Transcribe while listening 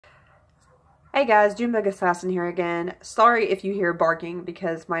Hey guys, Mega Assassin here again. Sorry if you hear barking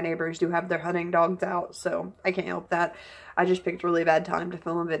because my neighbors do have their hunting dogs out, so I can't help that. I just picked a really bad time to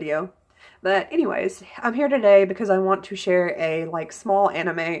film a video. But anyways, I'm here today because I want to share a small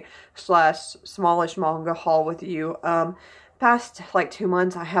anime slash smallish manga haul with you. Past 2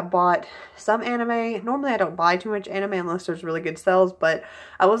 months I have bought some anime. Normally I don't buy too much anime unless there's really good sales, but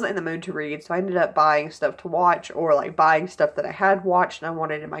I wasn't in the mood to read, so I ended up buying stuff to watch or buying stuff that I had watched and I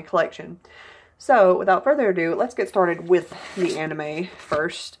wanted in my collection. So, without further ado, let's get started with the anime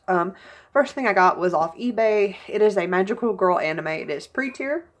first. First thing I got was off eBay. It is a magical girl anime. It is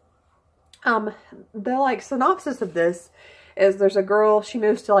pre-tier. The synopsis of this is there's a girl, she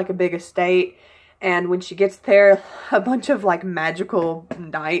moves to a big estate, and when she gets there, a bunch of magical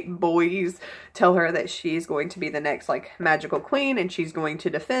knight boys tell her that she's going to be the next magical queen, and she's going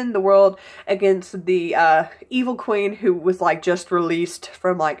to defend the world against the evil queen who was just released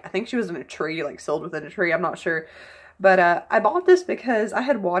from I think she was in a tree, sealed within a tree, I'm not sure. But I bought this because I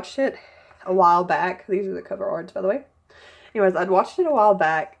had watched it a while back. These are the cover arts, by the way. Anyways, I'd watched it a while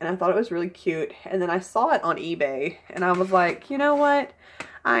back and I thought it was really cute, and then I saw it on eBay and I was like, you know what,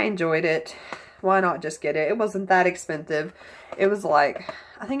 I enjoyed it. Why not just get it? It wasn't that expensive. It was I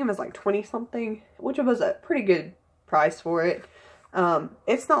think it was 20 something, which was a pretty good price for it.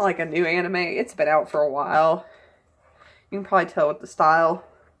 It's not a new anime. It's been out for a while. You can probably tell with the style.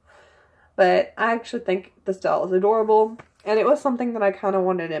 But I actually think the style is adorable. And it was something that I kind of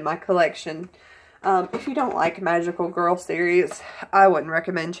wanted in my collection. If you don't like Magical Girl series, I wouldn't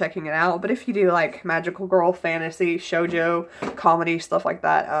recommend checking it out. But if you do like Magical Girl, fantasy, shoujo, comedy, stuff like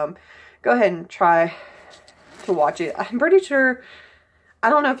that, go ahead and try to watch it. I'm pretty sure, I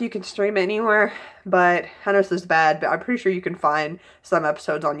don't know if you can stream it anywhere, but I know this is bad, but I'm pretty sure you can find some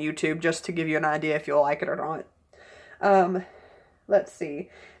episodes on YouTube just to give you an idea if you'll like it or not. Let's see.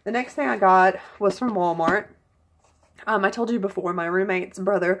 The next thing I got was from Walmart. I told you before, my roommate's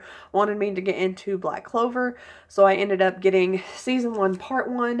brother wanted me to get into Black Clover, so I ended up getting Season 1, Part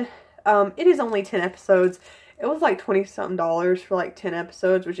 1. It is only 10 episodes. It was $20-something for 10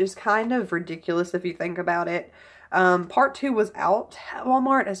 episodes, which is kind of ridiculous if you think about it. Part 2 was out at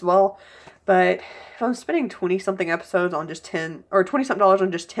Walmart as well, but if I'm spending 20-something episodes on just 10, or $20-something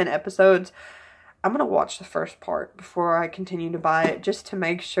on just 10 episodes, I'm gonna watch the first part before I continue to buy it, just to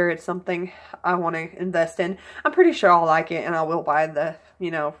make sure it's something I want to invest in. I'm pretty sure I'll like it and I will buy the,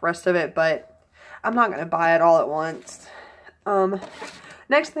 rest of it, but I'm not gonna buy it all at once.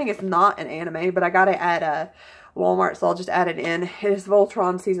 Next thing is not an anime, but I got it at Walmart, so I'll just add it in. It is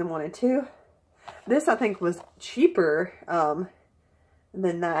Voltron Season 1 and 2. This, I think, was cheaper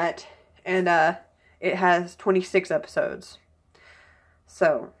than that, and it has 26 episodes.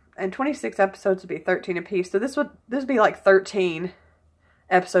 So, and 26 episodes would be 13 apiece, so this would be 13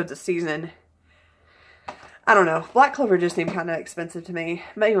 episodes a season. I don't know. Black Clover just seemed kind of expensive to me.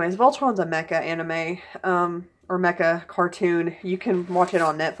 But anyways, Voltron's a mecha anime, or mecha cartoon. You can watch it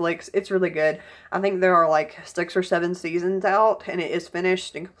on Netflix. It's really good. I think there are 6 or 7 seasons out, and it is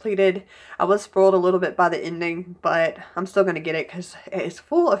finished and completed. I was spoiled a little bit by the ending, but I'm still going to get it because it is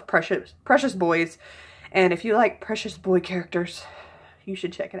full of precious boys. And if you like precious boy characters, you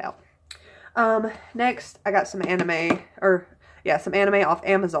should check it out. Next, I got some anime, some anime off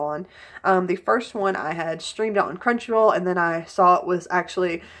Amazon. The first one I had streamed out on Crunchyroll, and then I saw it was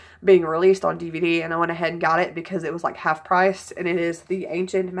actually being released on DVD, and I went ahead and got it because it was half price, and it is The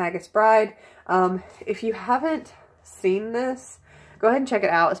Ancient Magus Bride. If you haven't seen this, go ahead and check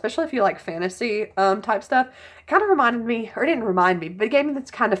it out, especially if you like fantasy type stuff. It kind of reminded me, or it didn't remind me, but it gave me this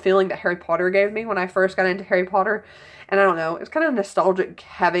kind of feeling that Harry Potter gave me when I first got into Harry Potter. And I don't know, it's kind of nostalgic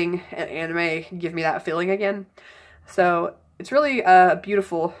having an anime give me that feeling again. So it's really a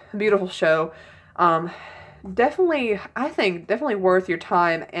beautiful, beautiful show. Definitely, I think, definitely worth your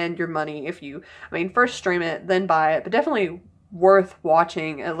time and your money if you, first stream it, then buy it, but definitely worth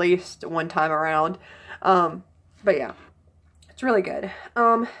watching at least one time around. But yeah, it's really good.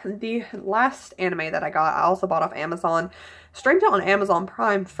 The last anime that I got, I also bought off Amazon. Streamed it on Amazon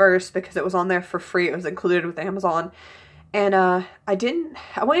Prime first because it was on there for free. It was included with Amazon. And I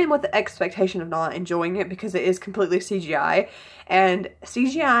went in with the expectation of not enjoying it because it is completely CGI. And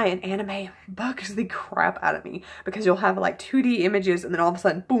CGI in anime bugs the crap out of me because you'll have 2D images and then all of a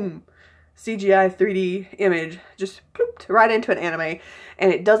sudden, boom, CGI 3D image just plooped right into an anime,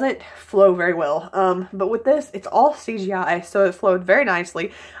 and it doesn't flow very well. But with this, it's all CGI, so it flowed very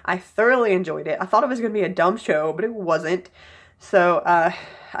nicely. I thoroughly enjoyed it. I thought it was going to be a dumb show, but it wasn't. So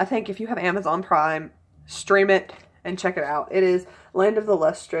I think if you have Amazon Prime, stream it and check it out. It is Land of the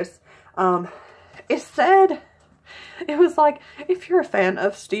Lustrous. It said It was like, if you're a fan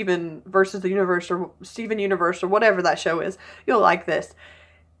of Steven versus the Universe or Steven Universe or whatever that show is, you'll like this.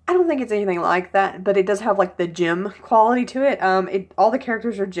 I don't think it's anything like that, but it does have like the gem quality to it. All the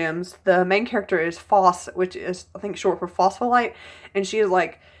characters are gems. The main character is Foss, which is I think short for phospholite, and she is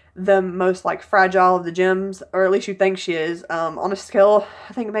like the most like fragile of the gems, or at least you think she is. On a scale,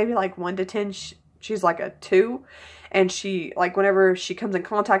 I think maybe like 1 to 10, she's like a 2, and she like whenever she comes in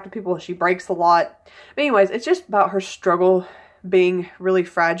contact with people, she breaks a lot. But anyways, it's just about her struggle being really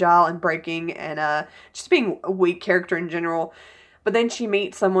fragile and breaking, and just being a weak character in general. But then she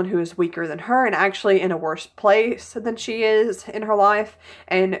meets someone who is weaker than her and actually in a worse place than she is in her life.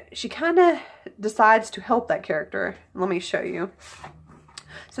 And she kind of decides to help that character. Let me show you.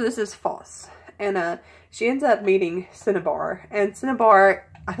 So this is Foss. And she ends up meeting Cinnabar. And Cinnabar,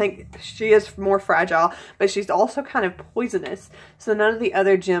 I think she is more fragile, but she's also kind of poisonous. So none of the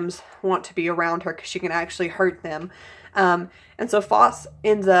other gems want to be around her because she can actually hurt them. And so Foss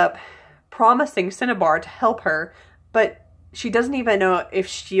ends up promising Cinnabar to help her, but she doesn't even know if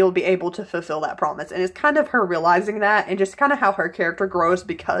she'll be able to fulfill that promise. And it's kind of her realizing that, and just kind of how her character grows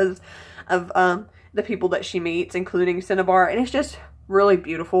because of the people that she meets, including Cinnabar. And it's just really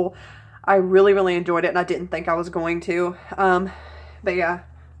beautiful. I really, really enjoyed it, and I didn't think I was going to. But yeah,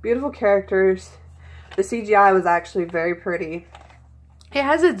 beautiful characters. The CGI was actually very pretty. It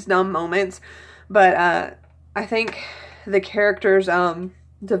has its dumb moments, but I think the characters'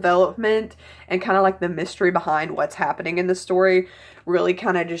 development and kind of like the mystery behind what's happening in the story really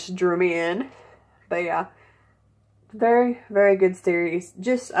kind of just drew me in. But yeah, very, very good series.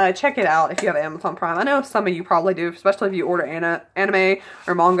 Just check it out if you have Amazon Prime. I know some of you probably do, especially if you order anime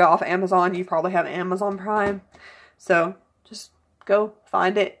or manga off Amazon. You probably have Amazon Prime, so just go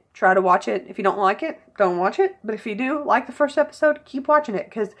find it, try to watch it. If you don't like it, don't watch it, but if you do like the first episode, keep watching it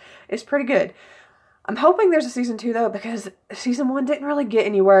because it's pretty good. I'm hoping there's a season 2 though, because season 1 didn't really get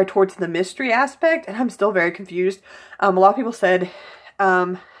anywhere towards the mystery aspect, and I'm still very confused. A lot of people said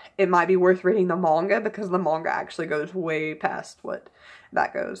it might be worth reading the manga, because the manga actually goes way past what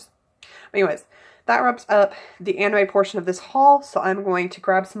that goes. But anyways, that wraps up the anime portion of this haul, so I'm going to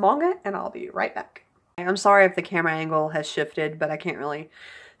grab some manga, and I'll be right back. I'm sorry if the camera angle has shifted, but I can't really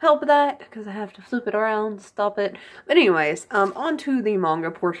help that, because I have to flip it around, stop it. But anyways, on to the manga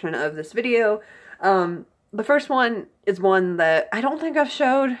portion of this video. The first one is one that I don't think I've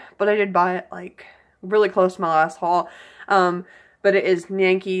showed, but I did buy it like really close to my last haul. But it is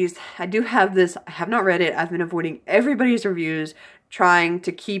Yankees. I do have this. I have not read it. I've been avoiding everybody's reviews, trying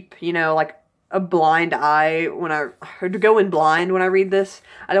to keep, you know, like a blind eye or to go in blind when I read this.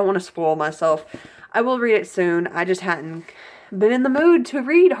 I don't want to spoil myself. I will read it soon. I just hadn't been in the mood to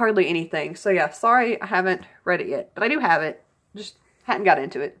read hardly anything. So yeah, sorry I haven't read it yet, but I do have it. Just hadn't got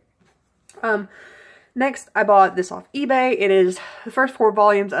into it. Next, I bought this off eBay. It is the first 4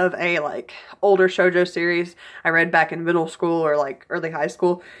 volumes of a, like, older shoujo series I read back in middle school or, like, early high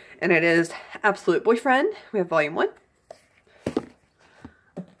school. And it is Absolute Boyfriend. We have volume 1.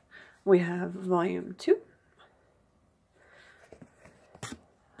 We have volume 2.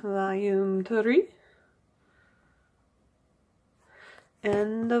 Volume 3.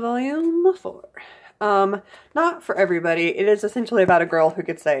 And volume 4. Not for everybody. It is essentially about a girl who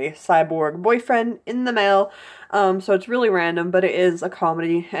gets a cyborg boyfriend in the mail. So it's really random, but it is a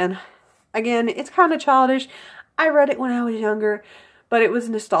comedy. And again, it's kind of childish. I read it when I was younger, but it was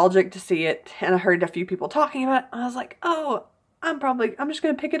nostalgic to see it. And I heard a few people talking about it. And I was like, oh, I'm just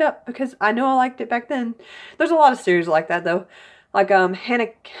going to pick it up because I know I liked it back then. There's a lot of series like that though. Like,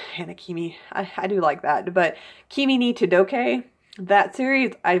 Hanakimi. I do like that. But Kimi ni Todoke. That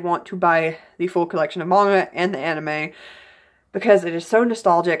series, I want to buy the full collection of manga and the anime because it is so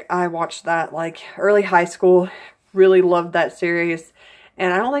nostalgic. I watched that like early high school, really loved that series,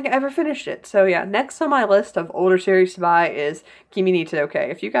 and I don't think I ever finished it. So yeah, next on my list of older series to buy is Kimi ni Todoke.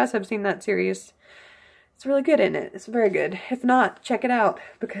 If you guys have seen that series, it's really good, isn't it? It's very good. If not, check it out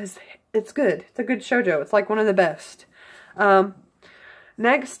because it's good. It's a good shoujo. It's like one of the best.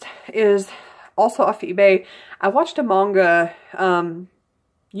 Next is also off eBay. I watched a manga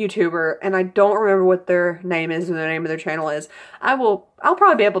YouTuber, and I don't remember what their name is and the name of their channel is. I'll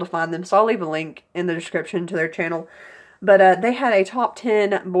probably be able to find them, so I'll leave a link in the description to their channel. But they had a top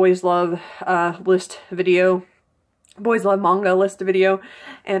 10 boys love list video, boys love manga list video,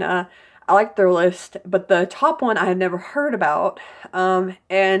 and I liked their list. But the top one I had never heard about,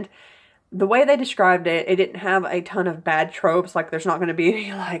 and the way they described it, it didn't have a ton of bad tropes. Like, there's not going to be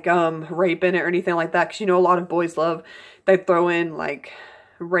any, like, rape in it or anything like that. Because, you know, a lot of boys love, they throw in, like,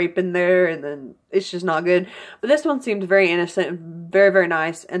 rape in there, and then it's just not good. But this one seemed very innocent, very, very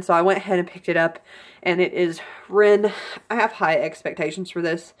nice, and so I went ahead and picked it up, and it is Rin. I have high expectations for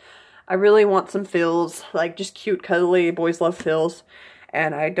this. I really want some feels, like just cute, cuddly, boys love feels,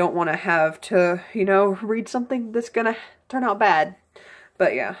 and I don't want to have to, you know, read something that's gonna turn out bad.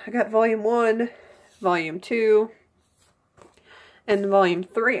 But yeah, I got volume 1, volume 2, and volume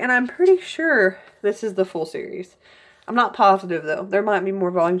 3, and I'm pretty sure this is the full series. I'm not positive though. There might be more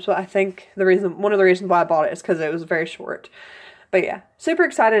volumes, but I think one of the reasons why I bought it is because it was very short. But yeah, super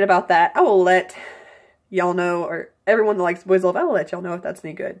excited about that. I will let y'all know, or everyone that likes Boys Love, I will let y'all know if that's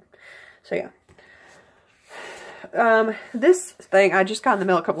any good. So yeah. This thing I just got in the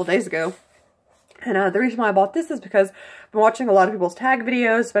mail a couple of days ago. And the reason why I bought this is because I've been watching a lot of people's tag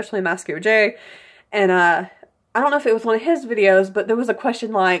videos, especially Masco J. And I don't know if it was one of his videos, but there was a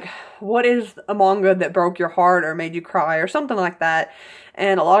question like, what is a manga that broke your heart or made you cry or something like that?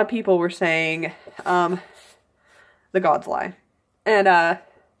 And a lot of people were saying, The God's Lie. And I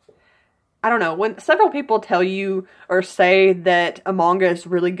don't know, when several people tell you or say that a manga is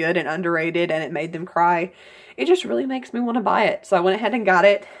really good and underrated and it made them cry, it just really makes me want to buy it. So I went ahead and got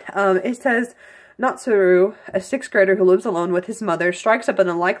it. It says, Natsuru, a 6th grader who lives alone with his mother, strikes up an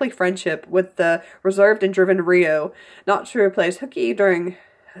unlikely friendship with the reserved and driven Ryo. Natsuru plays hooky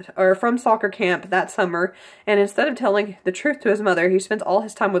from soccer camp that summer, and instead of telling the truth to his mother, he spends all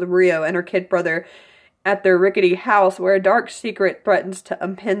his time with Ryo and her kid brother at their rickety house where a dark secret threatens to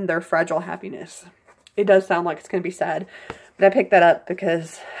impede their fragile happiness. It does sound like it's going to be sad, but I picked that up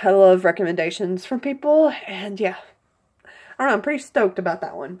because I love recommendations from people, and yeah. I don't know, I'm pretty stoked about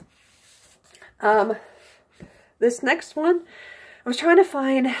that one. This next one, I was trying to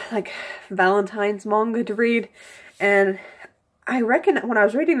find, like, Valentine's manga to read, and when I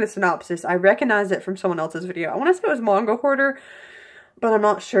was reading the synopsis, I recognized it from someone else's video. I want to say it was Manga Hoarder, but I'm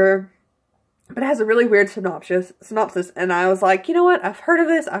not sure. But it has a really weird synopsis, and I was like, you know what, I've heard of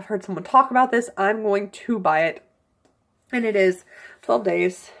this, I've heard someone talk about this, I'm going to buy it. And it is 12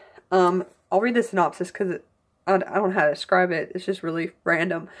 days. I'll read the synopsis because I don't know how to describe it, it's just really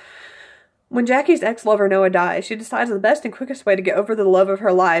random. When Jackie's ex-lover Noah dies, she decides the best and quickest way to get over the love of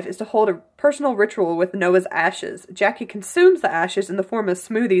her life is to hold a personal ritual with Noah's ashes. Jackie consumes the ashes in the form of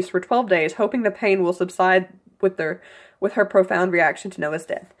smoothies for 12 days, hoping the pain will subside with her profound reaction to Noah's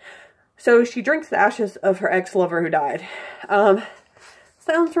death. So she drinks the ashes of her ex-lover who died.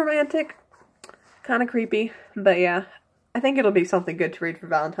 Sounds romantic, kind of creepy, but yeah, I think it'll be something good to read for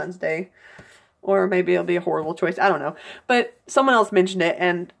Valentine's Day. Or maybe it'll be a horrible choice. I don't know. But someone else mentioned it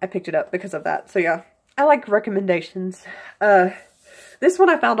and I picked it up because of that. So yeah, I like recommendations. This one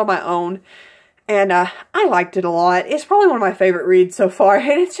I found on my own and I liked it a lot. It's probably one of my favorite reads so far.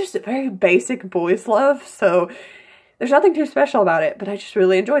 And it's just a very basic boys love. So there's nothing too special about it, but I just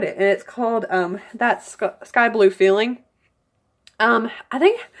really enjoyed it. And it's called That Sky Blue Feeling. I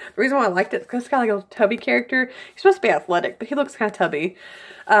think the reason why I liked it is because it's got like a little tubby character. He's supposed to be athletic, but he looks kind of tubby.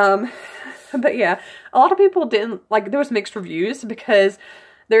 But yeah, a lot of people didn't, like, there was mixed reviews because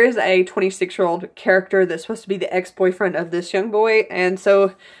there is a 26-year-old character that's supposed to be the ex-boyfriend of this young boy, and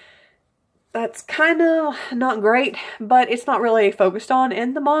so that's kind of not great, but it's not really focused on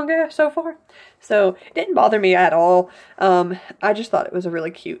in the manga so far, so it didn't bother me at all. I just thought it was a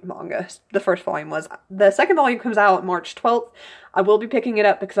really cute manga. The first volume was. The second volume comes out March 12th. I will be picking it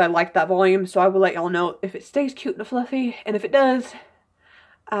up because I like that volume, so I will let y'all know if it stays cute and fluffy, and if it does,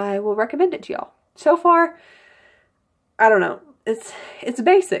 I will recommend it to y'all. So far, I don't know. It's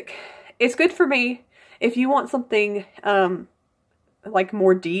basic. It's good for me. If you want something, like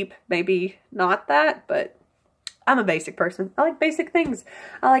more deep, maybe not that, but I'm a basic person. I like basic things.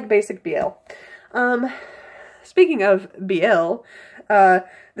 I like basic BL. Speaking of BL,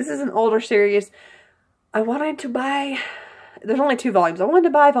 this is an older series. I wanted to buy, there's only 2 volumes. I wanted to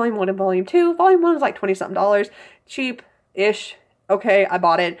buy volume 1 and volume 2. Volume 1 was like $20-something. Cheap-ish. Okay, I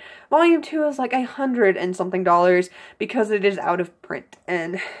bought it. Volume 2 is like $100 and something because it is out of print.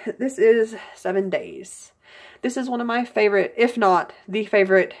 And this is 7 days. This is one of my favorite, if not the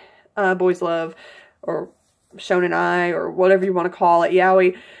favorite, boys love, or shonen ai, or whatever you want to call it,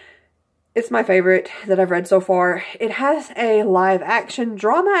 yaoi. It's my favorite that I've read so far. It has a live action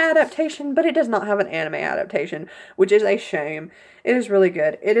drama adaptation, but it does not have an anime adaptation, which is a shame. It is really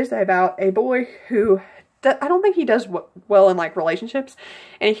good. It is about a boy who, I don't think he does well in like relationships,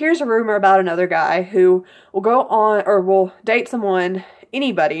 and he hears a rumor about another guy who will go on, or will date someone,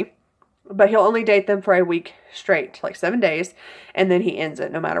 anybody, but he'll only date them for a week straight, like 7 days, and then he ends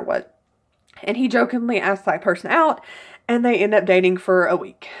it no matter what. And he jokingly asks that person out, and they end up dating for a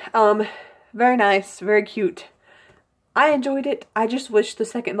week. Very nice, very cute. I enjoyed it. I just wish the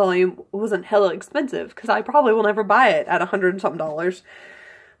second volume wasn't hella expensive, because I probably will never buy it at $100 and something.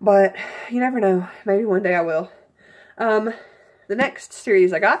 But you never know. Maybe one day I will. The next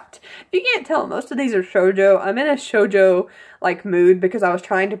series I got, you can't tell, most of these are shoujo. I'm in a shoujo like mood because I was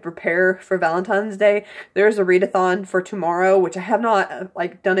trying to prepare for Valentine's Day. There's a readathon for tomorrow, which I have not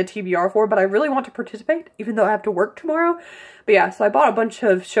like done a TBR for, but I really want to participate even though I have to work tomorrow. But yeah, so I bought a bunch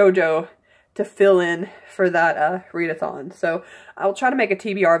of shoujo to fill in for that readathon. So I'll try to make a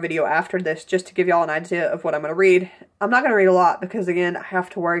TBR video after this just to give y'all an idea of what I'm going to read. I'm not going to read a lot because again, I have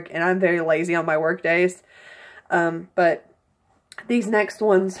to work and I'm very lazy on my work days. But these next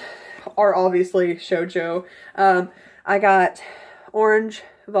ones are obviously shoujo. I got Orange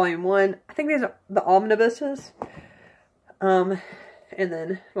Volume 1. I think these are the omnibuses. And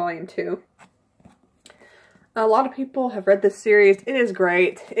then Volume 2. A lot of people have read this series. It is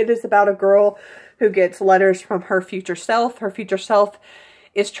great. It is about a girl who gets letters from her future self. Her future self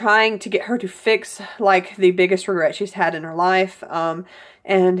is trying to get her to fix like the biggest regret she's had in her life.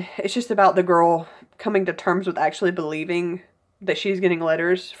 And it's just about the girl coming to terms with actually believing that she's getting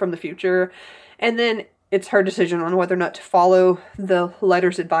letters from the future. And then it's her decision on whether or not to follow the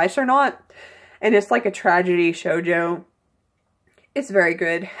letter's advice or not. And it's like a tragedy shoujo. It's very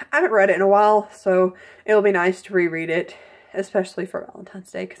good. I haven't read it in a while, so it'll be nice to reread it, especially for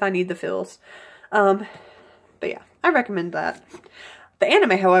Valentine's Day, because I need the feels. But yeah, I recommend that. The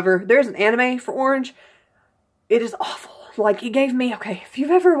anime, however, there's an anime for Orange. It is awful. Like, it gave me, okay, if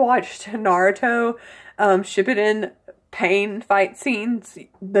you've ever watched Naruto, Shippuden pain fight scenes,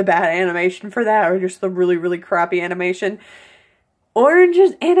 the bad animation for that, or just the really, really crappy animation,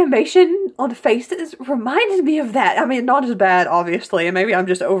 Orange's animation on faces reminded me of that. I mean, not as bad, obviously, and maybe I'm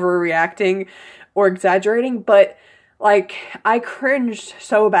just overreacting or exaggerating, but like, I cringed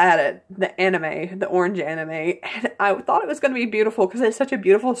so bad at the anime, the Orange anime, and I thought it was going to be beautiful because it's such a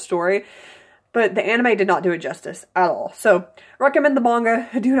beautiful story, but the anime did not do it justice at all. So, recommend the manga.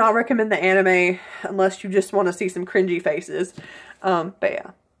 I do not recommend the anime unless you just want to see some cringy faces. But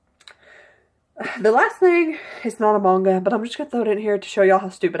yeah. The last thing is not a manga, but I'm just going to throw it in here to show y'all how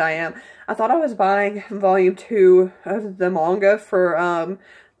stupid I am. I thought I was buying volume 2 of the manga for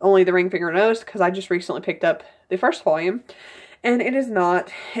Only the Ring Finger Knows, because I just recently picked up the first volume. And it is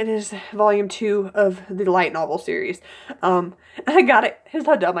not. It is volume 2 of the light novel series. I got it. Here's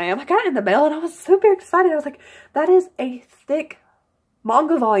how dumb I am. I got it in the mail and I was super excited. I was like, that is a thick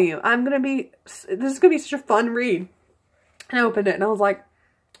manga volume. This is going to be such a fun read. And I opened it and I was like,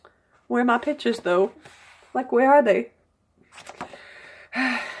 where are my pictures though? Like, where are they?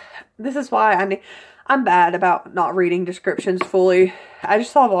 This is why I'm bad about not reading descriptions fully. I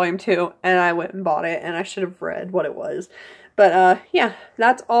just saw volume 2 and I went and bought it and I should have read what it was. But yeah,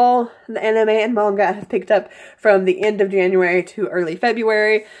 that's all the anime and manga I have picked up from the end of January to early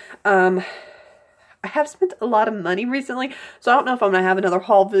February. I have spent a lot of money recently, so I don't know if I'm going to have another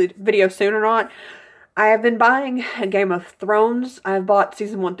haul video soon or not. I have been buying Game of Thrones. I've bought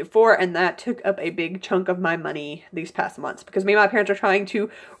season 1 through 4, and that took up a big chunk of my money these past months because me and my parents are trying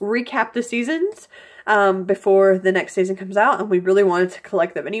to recap the seasons before the next season comes out, and we really wanted to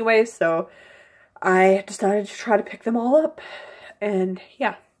collect them anyway, so I decided to try to pick them all up. And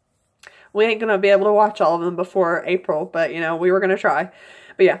yeah, we ain't gonna be able to watch all of them before April, but you know, we were gonna try.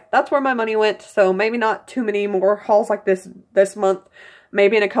 But yeah, that's where my money went, so maybe not too many more hauls like this month.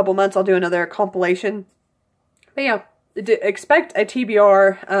 Maybe in a couple months I'll do another compilation. But yeah, expect a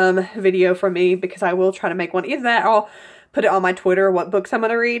TBR video from me because I will try to make one. Either that or I'll put it on my Twitter, what books I'm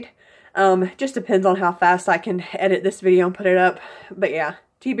going to read. Just depends on how fast I can edit this video and put it up. But yeah,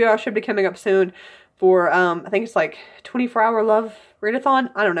 TBR should be coming up soon for, I think it's like 24-hour love readathon.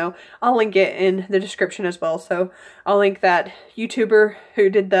 I don't know. I'll link it in the description as well. So I'll link that YouTuber who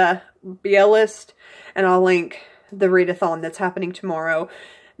did the BL list, and I'll link the readathon that's happening tomorrow.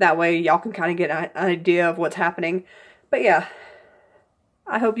 That way y'all can kind of get an idea of what's happening. But yeah,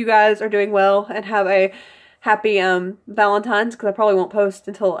 I hope you guys are doing well and have a happy Valentine's, because I probably won't post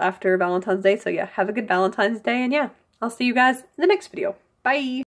until after Valentine's Day. So yeah, have a good Valentine's Day, and yeah, I'll see you guys in the next video. Bye!